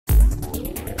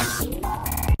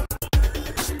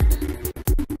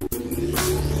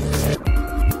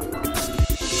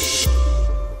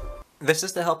This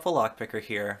is the Helpful Lockpicker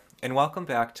here, and welcome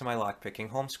back to my lockpicking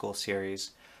homeschool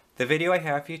series. The video I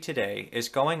have for you today is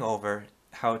going over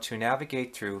how to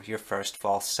navigate through your first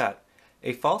false set.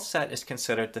 A false set is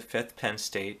considered the fifth pin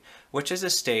state, which is a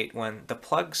state when the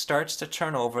plug starts to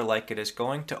turn over like it is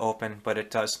going to open, but it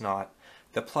does not.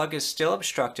 The plug is still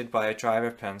obstructed by a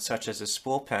driver pin, such as a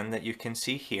spool pin that you can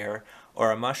see here, or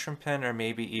a mushroom pin, or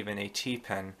maybe even a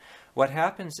T-pin. What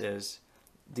happens is,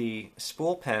 the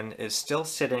spool pin is still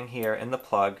sitting here in the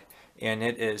plug and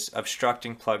it is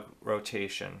obstructing plug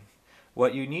rotation.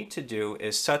 What you need to do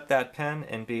is set that pin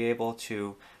and be able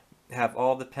to have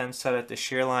all the pins set at the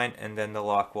shear line, and then the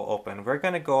lock will open. We're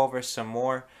going to go over some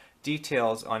more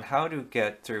details on how to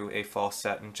get through a false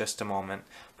set in just a moment.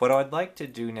 What I'd like to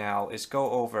do now is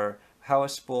go over how a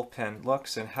spool pin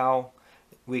looks and how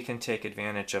we can take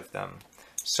advantage of them.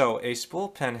 So a spool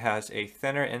pin has a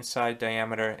thinner inside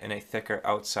diameter and a thicker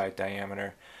outside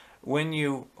diameter. When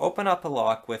you open up a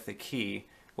lock with a key,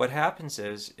 what happens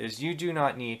is you do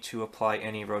not need to apply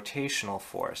any rotational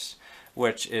force,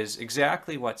 which is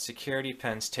exactly what security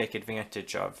pins take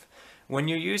advantage of. When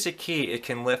you use a key, it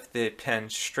can lift the pin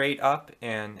straight up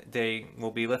and they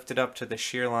will be lifted up to the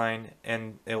shear line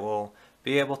and it will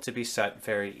be able to be set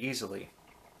very easily.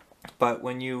 But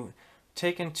when you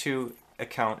take into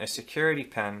account a security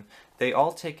pin, they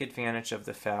all take advantage of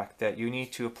the fact that you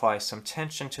need to apply some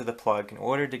tension to the plug in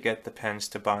order to get the pins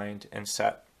to bind and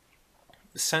set.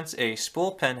 Since a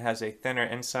spool pin has a thinner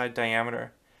inside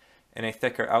diameter and a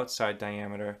thicker outside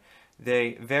diameter,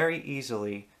 they very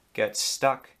easily get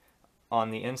stuck on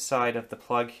the inside of the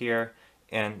plug here,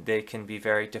 and they can be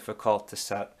very difficult to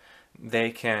set.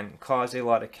 They can cause a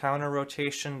lot of counter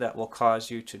rotation that will cause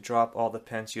you to drop all the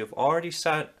pins you have already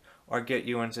set or get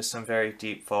you into some very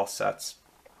deep false sets.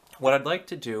 What I'd like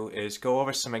to do is go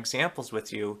over some examples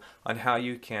with you on how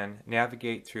you can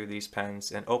navigate through these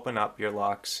pins and open up your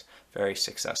locks very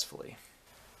successfully.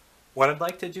 What I'd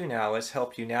like to do now is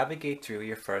help you navigate through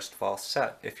your first false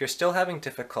set. If you're still having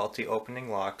difficulty opening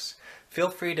locks, feel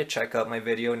free to check out my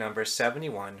video number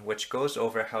 71, which goes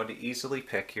over how to easily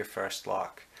pick your first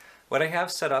lock. What I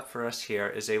have set up for us here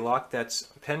is a lock that's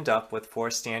pinned up with 4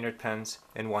 standard pins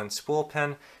and 1 spool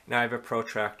pin, and I have a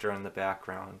protractor in the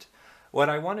background. What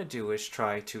I want to do is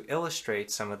try to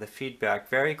illustrate some of the feedback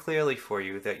very clearly for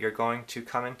you that you're going to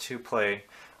come into play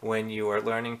when you are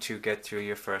learning to get through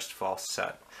your first false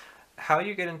set. How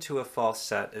you get into a false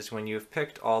set is when you've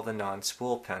picked all the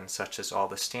non-spool pins, such as all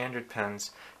the standard pins,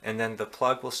 and then the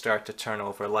plug will start to turn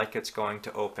over like it's going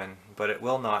to open, but it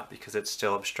will not because it's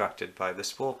still obstructed by the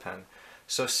spool pin.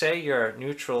 So say your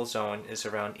neutral zone is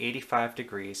around 85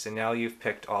 degrees, and now you've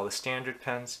picked all the standard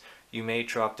pins, you may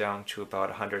drop down to about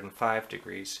 105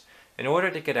 degrees. In order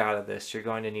to get out of this, you're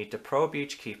going to need to probe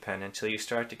each key pin until you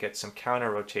start to get some counter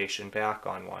rotation back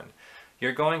on one.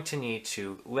 You're going to need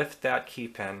to lift that key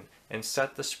pin and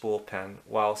set the spool pin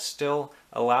while still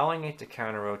allowing it to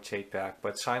counter rotate back,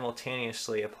 but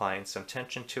simultaneously applying some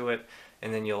tension to it,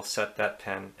 and then you'll set that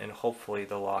pin and hopefully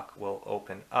the lock will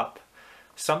open up.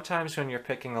 Sometimes when you're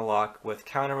picking a lock with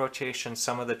counter rotation,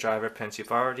 some of the driver pins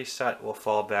you've already set will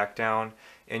fall back down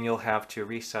and you'll have to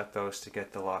reset those to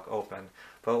get the lock open.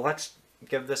 But let's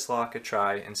give this lock a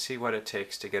try and see what it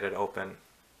takes to get it open.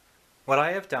 What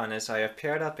I have done is I have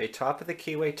paired up a top of the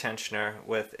keyway tensioner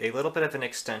with a little bit of an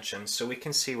extension so we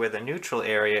can see where the neutral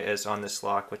area is on this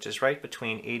lock, which is right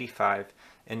between 85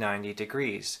 and 90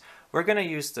 degrees. We're going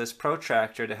to use this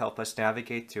protractor to help us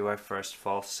navigate through our first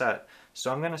false set.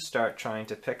 So I'm going to start trying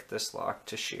to pick this lock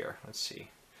to shear. Let's see.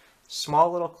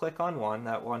 Small little click on 1,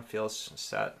 that one feels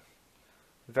set.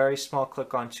 Very small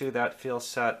click on 2, that feels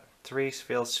set. 3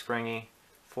 feels springy.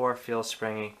 4 feels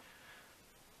springy.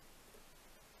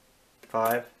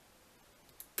 5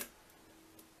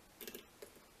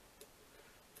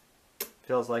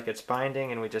 feels like it's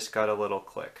binding and we just got a little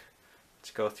click.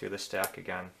 Let's go through the stack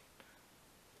again.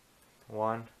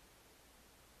 1,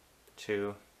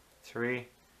 2, 3,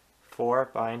 4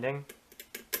 binding.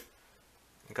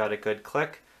 Got a good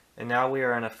click, and now we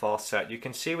are in a false set. You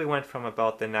can see we went from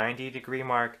about the 90 degree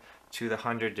mark to the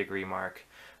 100 degree mark.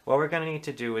 What we're going to need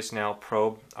to do is now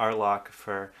probe our lock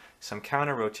for some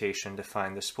counter rotation to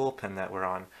find the spool pin that we're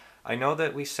on. I know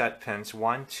that we set pins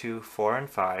 1, 2, 4, and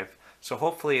 5, so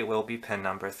hopefully it will be pin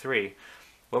number 3.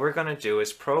 What we're going to do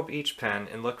is probe each pin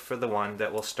and look for the one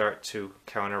that will start to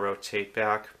counter rotate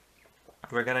back.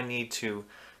 We're going to need to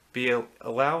be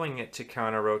allowing it to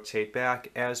counter rotate back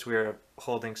as we're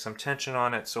holding some tension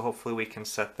on it, so hopefully we can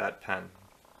set that pin.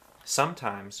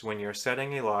 Sometimes when you're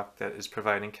setting a lock that is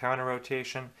providing counter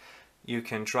rotation, you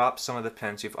can drop some of the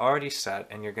pins you've already set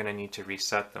and you're going to need to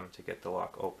reset them to get the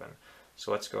lock open.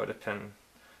 So let's go to pin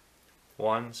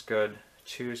One's good,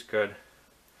 two's good,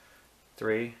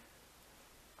 three.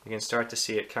 You can start to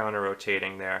see it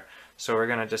counter-rotating there. So we're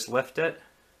going to just lift it,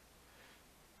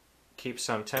 keep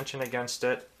some tension against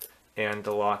it, and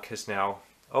the lock has now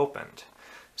opened.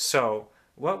 So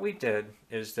what we did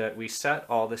is that we set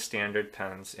all the standard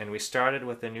pins, and we started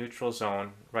with a neutral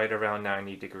zone right around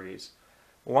 90 degrees.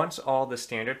 Once all the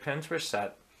standard pins were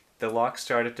set, the lock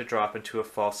started to drop into a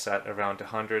false set around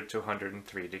 100 to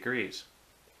 103 degrees.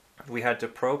 We had to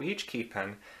probe each key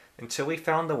pin until we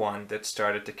found the one that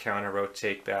started to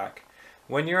counter-rotate back.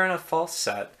 When you're in a false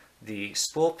set, the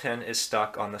spool pin is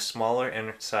stuck on the smaller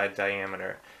inside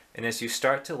diameter, and as you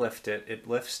start to lift it, it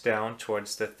lifts down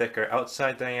towards the thicker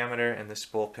outside diameter and the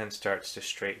spool pin starts to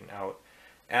straighten out.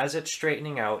 As it's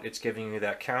straightening out, it's giving you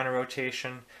that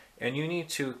counter-rotation, and you need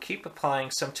to keep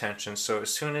applying some tension so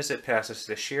as soon as it passes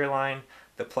the shear line,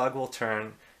 the plug will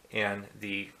turn and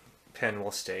the pin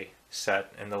will stay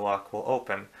set and the lock will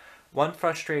open. One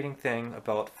frustrating thing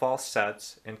about false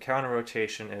sets and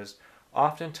counter-rotation is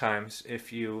oftentimes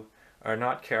if you are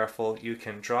not careful, you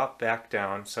can drop back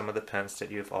down some of the pins that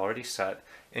you've already set,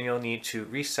 and you'll need to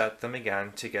reset them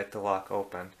again to get the lock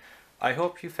open. I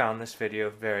hope you found this video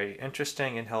very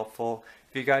interesting and helpful.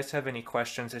 If you guys have any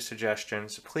questions or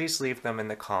suggestions, please leave them in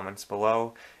the comments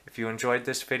below. If you enjoyed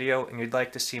this video and you'd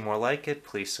like to see more like it,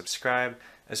 please subscribe.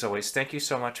 As always, thank you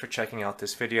so much for checking out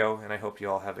this video, and I hope you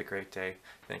all have a great day.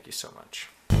 Thank you so much.